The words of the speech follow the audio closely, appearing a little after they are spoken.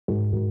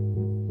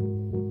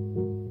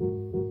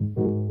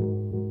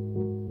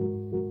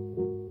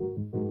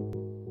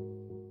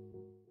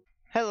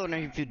Hello, and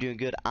I hope you're doing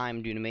good.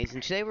 I'm doing amazing.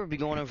 Today we'll be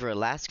going over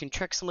Alaskan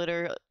Truck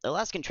Simulator.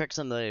 Alaskan Truck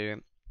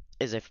Simulator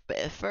is a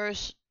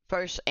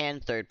first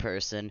and third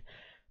person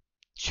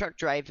truck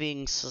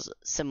driving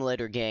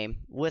simulator game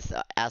with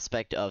an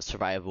aspect of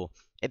survival.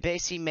 It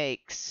basically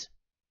makes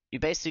you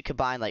basically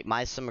combine like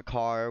My Summer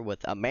Car with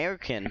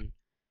American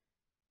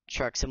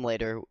Truck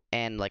Simulator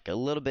and like a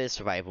little bit of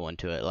survival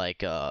into it.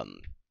 Like I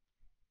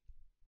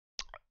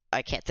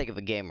can't think of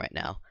a game right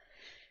now.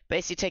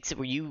 Basically takes it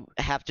where you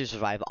have to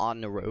survive on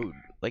the road.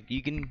 Like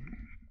you can,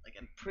 like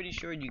I'm pretty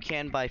sure you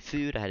can buy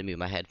food. I had to move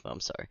my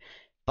headphones. Sorry.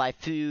 Buy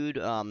food.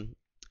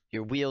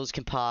 Your wheels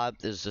can pop.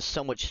 There's just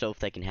so much stuff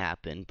that can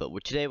happen. But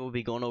today we'll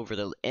be going over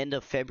the end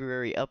of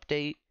February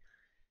update,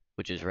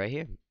 which is right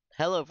here.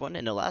 Hello everyone.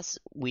 In the last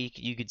week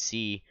you could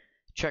see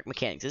truck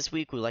mechanics. This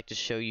week we'd like to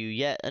show you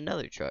yet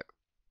another truck.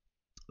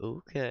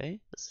 Okay,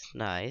 that's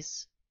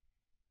nice.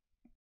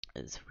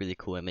 It's a really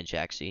cool image,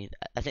 actually.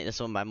 I think that's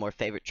one of my more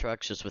favorite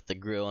trucks, just with the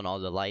grill and all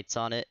the lights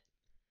on it.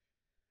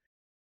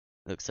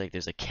 Looks like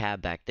there's a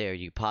cab back there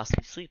you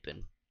possibly sleep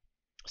in.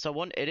 So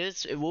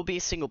it will be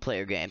a single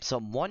player game. So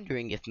I'm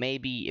wondering if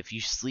maybe if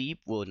you sleep,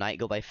 will night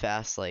go by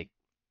fast like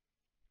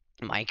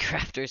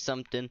Minecraft or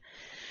something?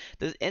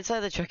 The inside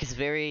of the truck is a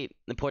very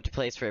important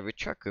place for every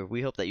trucker.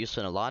 We hope that you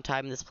spend a long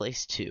time in this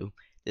place too.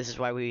 This is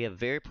why we have a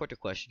very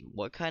important question.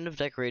 What kind of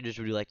decorators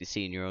would you like to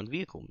see in your own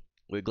vehicle?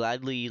 We'd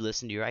gladly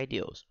listen to your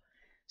ideas.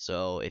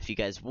 So if you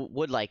guys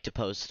would like to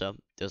post them,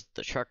 there's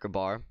the trucker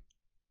bar.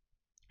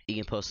 You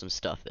can post some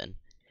stuff in,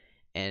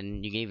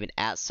 and you can even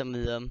add some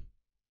of them.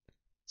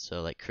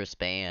 So like Chris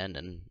Band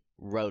and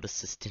road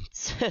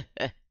assistants.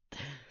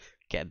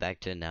 Get back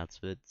to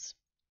announcements.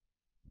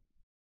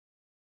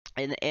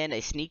 And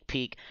a sneak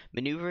peek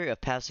maneuver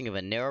of passing of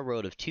a narrow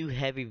road of two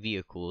heavy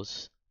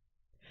vehicles.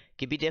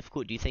 Can be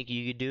difficult. Do you think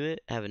you could do it?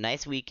 Have a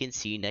nice weekend.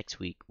 See you next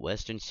week.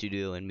 Western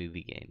Studio and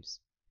Movie Games.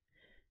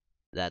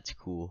 That's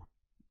cool.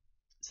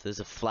 So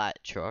there's a flat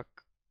truck.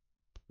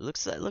 It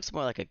looks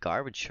more like a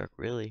garbage truck,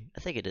 really.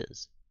 I think it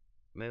is.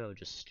 Maybe I'm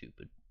just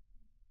stupid.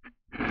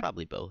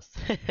 Probably both.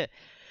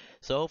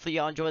 So hopefully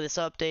y'all enjoy this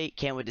update.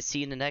 Can't wait to see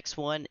you in the next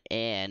one.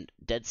 And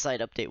Dead Site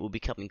update will be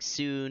coming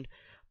soon,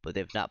 but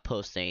they've not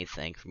posted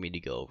anything for me to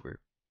go over.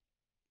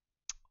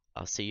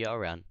 I'll see y'all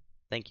around.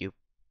 Thank you.